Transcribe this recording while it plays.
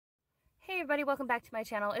everybody, welcome back to my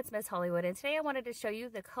channel. It's MzHollywood, and today I wanted to show you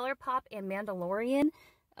the Colourpop and Mandalorian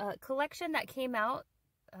collection that came out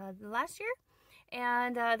last year.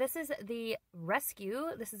 And this is the Rescue.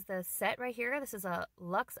 This is the set right here. This is a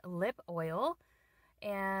Luxe Lip Oil.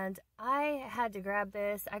 And I had to grab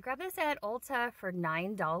this. I grabbed this at Ulta for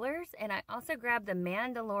 $9. And I also grabbed the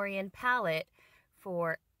Mandalorian palette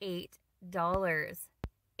for $8. $8,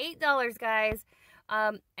 guys.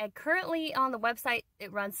 And currently on the website,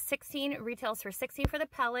 it runs 16, retails for 16 for the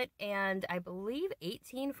palette, and I believe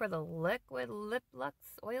 18 for the liquid lip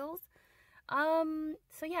Luxe oils.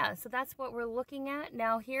 So yeah, so that's what we're looking at.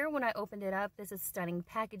 Now here, when I opened it up, this is stunning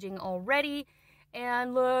packaging already.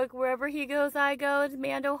 And look, wherever he goes, I go. It's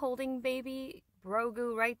Mando holding baby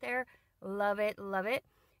grogu right there. Love it, love it.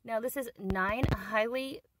 Now this is 9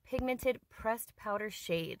 highly pigmented pressed powder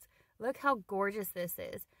shades. Look how gorgeous this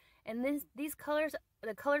is. And these colors,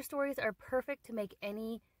 the color stories are perfect to make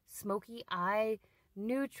any smoky eye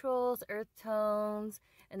neutrals, earth tones,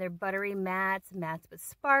 and they're buttery mattes with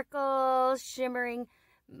sparkles, shimmering,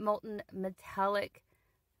 molten metallic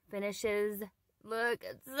finishes. Look,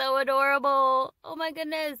 it's so adorable. Oh my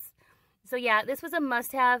goodness. So yeah, this was a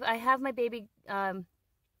must-have. I have my baby,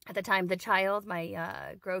 at the time, the child,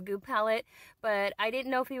 my grogu palette, but I didn't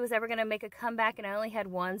know if he was ever going to make a comeback, and I only had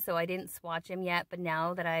one, so I didn't swatch him yet. But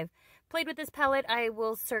now that I've played with this palette, I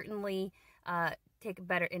will certainly take a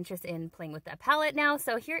better interest in playing with that palette now.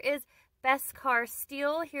 So here is Baskar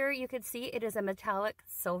Steel. Here you can see it is a metallic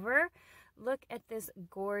silver. Look at this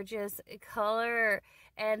gorgeous color,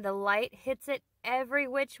 and the light hits it every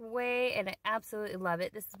which way, and I absolutely love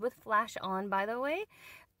it. This is with flash on, by the way.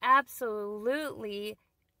 Absolutely.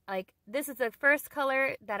 Like, this is the first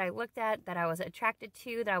color that I looked at, that I was attracted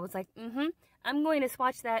to, that I was like, I'm going to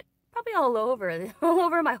swatch that probably all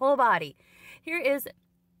over my whole body. Here is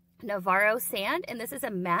Nevarro Sand, and this is a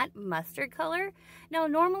matte mustard color. Now,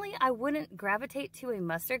 normally I wouldn't gravitate to a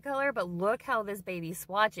mustard color, but look how this baby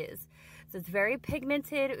swatches. So it's very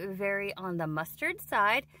pigmented, very on the mustard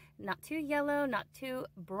side, not too yellow, not too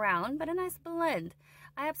brown, but a nice blend.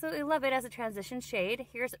 I absolutely love it as a transition shade.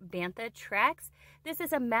 Here's Bantha Tracks. This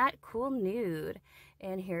is a matte cool nude.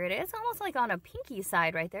 And here it is, almost like on a pinky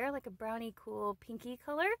side right there, like a brownie cool pinky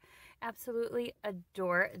color. Absolutely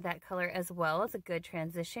adore that color as well. It's a good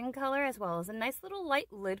transition color, as well as a nice little light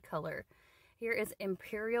lid color. Here is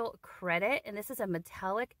Imperial Credit, and this is a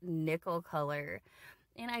metallic nickel color.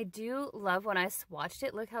 And I do love when I swatched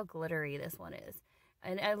it. Look how glittery this one is.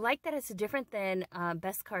 And I like that it's different than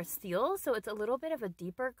Baskar Steel, so it's a little bit of a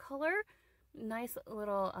deeper color. Nice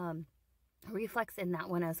little reflex in that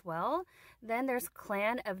one as well. Then there's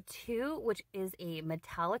Clan of Two, which is a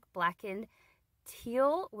metallic blackened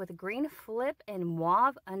teal with green flip and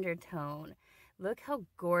mauve undertone. Look how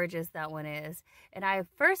gorgeous that one is. And I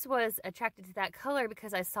first was attracted to that color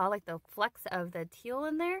because I saw like the flecks of the teal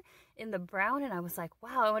in there in the brown, and I was like,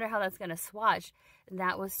 wow, I wonder how that's going to swatch. And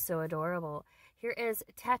that was so adorable. Here is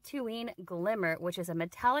Tatooine Glimmer, which is a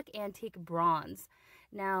metallic antique bronze.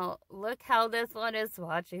 Now, look how this one is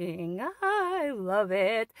swatching. I love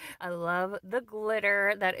it. I love the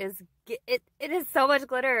glitter. That is, it is so much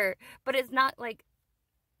glitter, but it's not like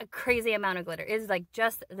a crazy amount of glitter. It is like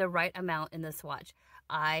just the right amount in the swatch.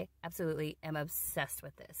 I absolutely am obsessed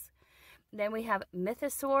with this. Then we have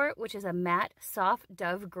Mythosaur, which is a matte soft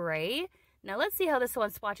dove gray. Now let's see how this one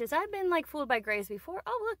swatches. I've been like fooled by grays before.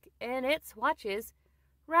 Oh look, and it swatches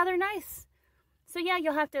rather nice. So yeah,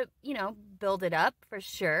 you'll have to, you know, build it up for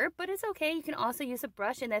sure, but it's okay. You can also use a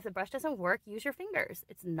brush, and if the brush doesn't work, use your fingers.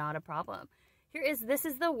 It's not a problem. Here is This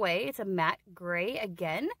Is the Way. It's a matte gray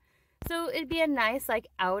again. So it'd be a nice like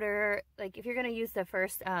outer, like if you're going to use the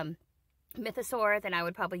first Mythosaur, then I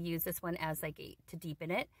would probably use this one as like to deepen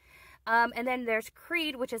it. And then there's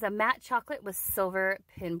Creed, which is a matte chocolate with silver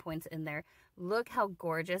pinpoints in there. Look how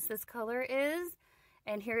gorgeous this color is.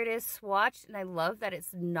 And here it is swatched, and I love that it's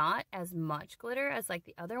not as much glitter as like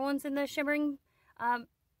the other ones in the shimmering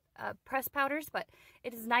pressed powders, but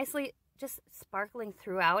it is nicely just sparkling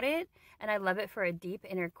throughout it, and I love it for a deep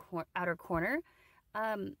outer corner.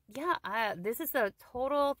 This is the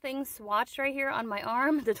total thing swatched right here on my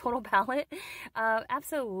arm, the total palette.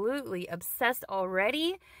 Absolutely obsessed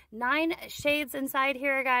already. 9 shades inside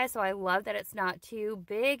here, guys, so I love that it's not too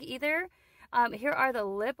big either. Here are the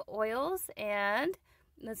lip oils, and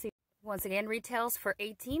let's see, once again, retails for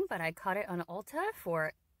 $18, but I caught it on Ulta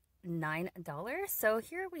for $9. So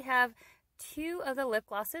here we have two of the lip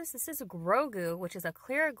glosses. This is Grogu, which is a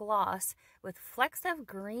clear gloss with flecks of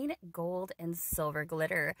green, gold, and silver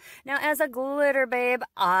glitter. Now, as a glitter babe,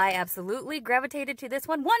 I absolutely gravitated to this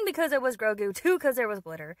one. One, because it was Grogu. Two, because there was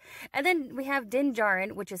glitter. And then we have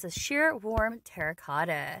djarin, which is a sheer warm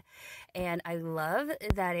terracotta. And I love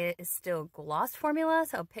that it is still gloss formula,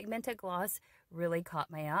 so pigmented gloss really caught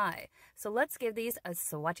my eye. So let's give these a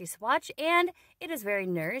swatchy swatch, and it is very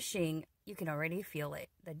nourishing. You can already feel it,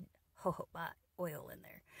 the jojoba oil in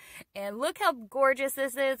there. And look how gorgeous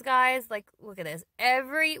this is, guys. Like, look at this.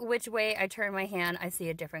 Every which way I turn my hand, I see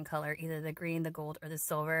a different color, either the green, the gold, or the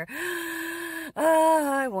silver.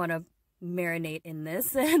 I want to marinate in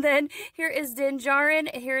this. And then here is djarin.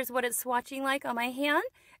 Here's what it's swatching like on my hand.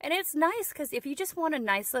 And it's nice because if you just want a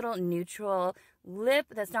nice little neutral lip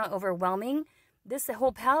that's not overwhelming, this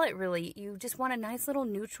whole palette really, you just want a nice little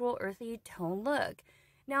neutral earthy tone look.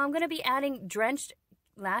 Now I'm going to be adding Drenched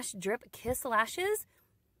Lash Drip Kiss Lashes,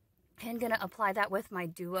 and going to apply that with my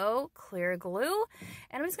Duo Clear Glue,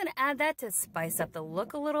 and I'm just going to add that to spice up the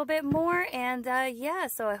look a little bit more. And yeah,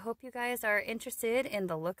 so I hope you guys are interested in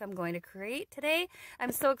the look I'm going to create today.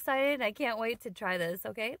 I'm so excited. I can't wait to try this.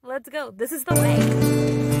 Okay, let's go. This is the way.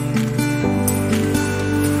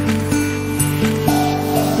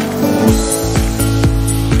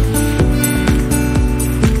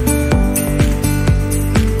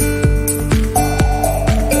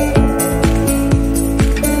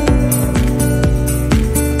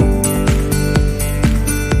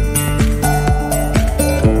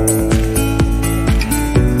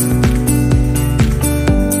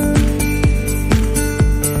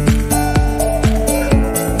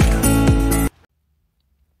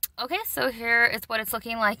 Okay, so here is what it's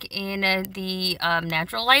looking like in the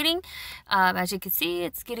natural lighting. As you can see,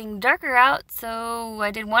 it's getting darker out, so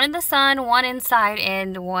I did one in the sun, one inside,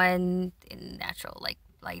 and one in natural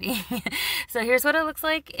lighting. So here's what it looks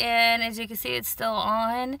like, and as you can see, it's still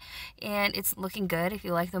on, and it's looking good. If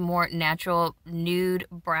you like the more natural nude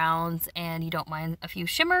browns and you don't mind a few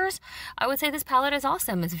shimmers, I would say this palette is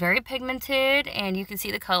awesome. It's very pigmented, and you can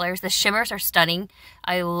see the colors. The shimmers are stunning.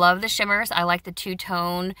 I love the shimmers. I like the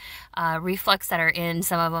two-tone reflex that are in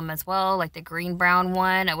some of them as well, like the green brown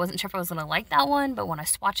one. I wasn't sure if I was going to like that one, but when I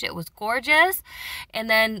swatched it, it was gorgeous. And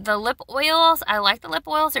then the lip oils, I like the lip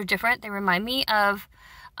oils. They're different. They remind me of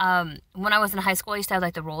when I was in high school, I used to have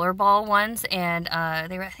like the rollerball ones, and I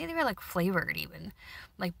think they were like flavored, even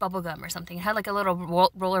like bubblegum or something. It had like a little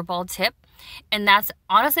rollerball tip, and that's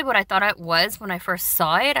honestly what I thought it was when I first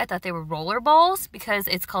saw it. I thought they were rollerballs because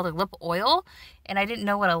it's called a lip oil, and I didn't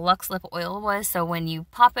know what a Luxe lip oil was. So when you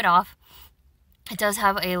pop it off, it does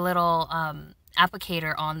have a little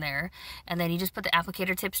applicator on there, and then you just put the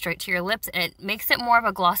applicator tip straight to your lips, and it makes it more of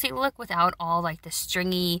a glossy look without all like the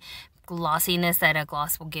stringy glossiness that a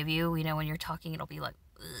gloss will give you. You know, when you're talking, it'll be like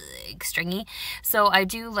stringy. So I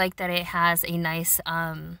do like that it has a nice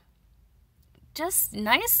just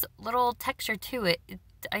nice little texture to it.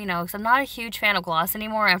 You know, because I'm not a huge fan of gloss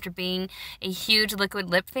anymore after being a huge liquid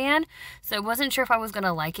lip fan, so I wasn't sure if I was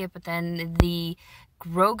gonna like it. But then the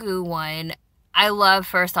Grogu one, I love,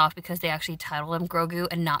 first off, because they actually titled him Grogu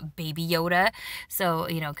and not Baby Yoda. So,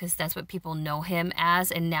 you know, because that's what people know him as.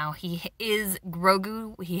 And now he is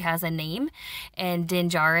Grogu. He has a name. And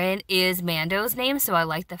djarin is Mando's name. So I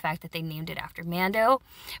like the fact that they named it after Mando.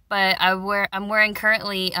 But I'm wearing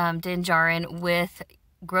currently djarin with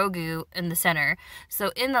Grogu in the center.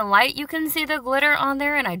 So in the light, you can see the glitter on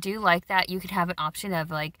there. And I do like that. You can have an option of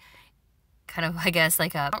like, kind of, I guess,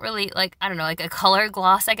 like a, not really, like, I don't know, like a color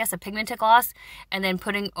gloss, I guess, a pigmented gloss, and then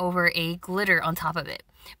putting over a glitter on top of it.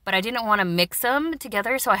 But I didn't want to mix them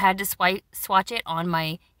together, so I had to swatch it on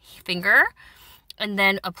my finger and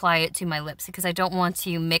then apply it to my lips, because I don't want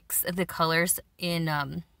to mix the colors in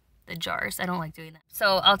the jars. I don't like doing that.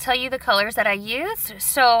 So I'll tell you the colors that I used.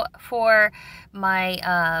 So for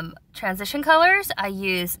my transition colors, I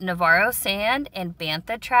used Nevarro Sand and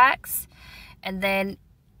Bantha Tracks, and then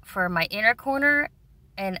for my inner corner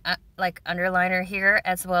and like underliner here,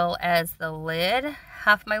 as well as the lid,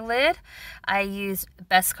 half my lid, I used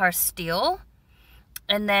Baskar Steel,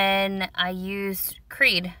 and then I used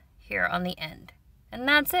Creed here on the end, and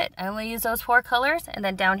that's it. I only use those 4 colors, and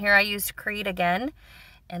then down here I used Creed again,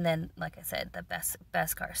 and then, like I said, the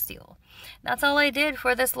Baskar Steel. That's all I did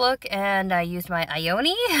for this look, and I used my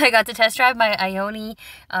ioni. I got to test drive my ioni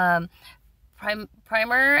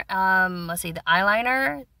primer, let's see, the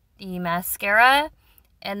eyeliner, the mascara,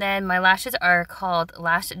 and then my lashes are called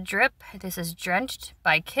Lash Drip. This is Drenched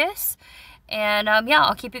by Kiss. And yeah,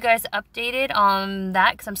 I'll keep you guys updated on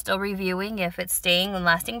that, because I'm still reviewing if it's staying and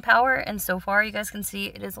lasting power. And so far, you guys can see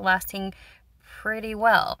it is lasting pretty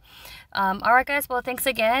well. Alright guys, well thanks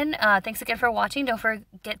again. Thanks again for watching. Don't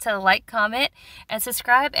forget to like, comment, and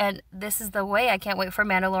subscribe. And this is the way. I can't wait for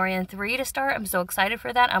Mandalorian 3 to start. I'm so excited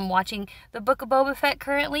for that. I'm watching the Book of Boba Fett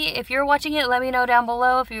currently. If you're watching it, let me know down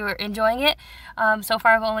below if you're enjoying it. So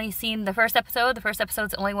far I've only seen the first episode. The first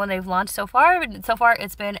episode's the only one they've launched so far. So far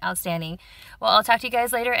it's been outstanding. Well, I'll talk to you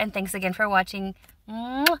guys later, and thanks again for watching.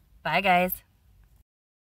 Bye guys.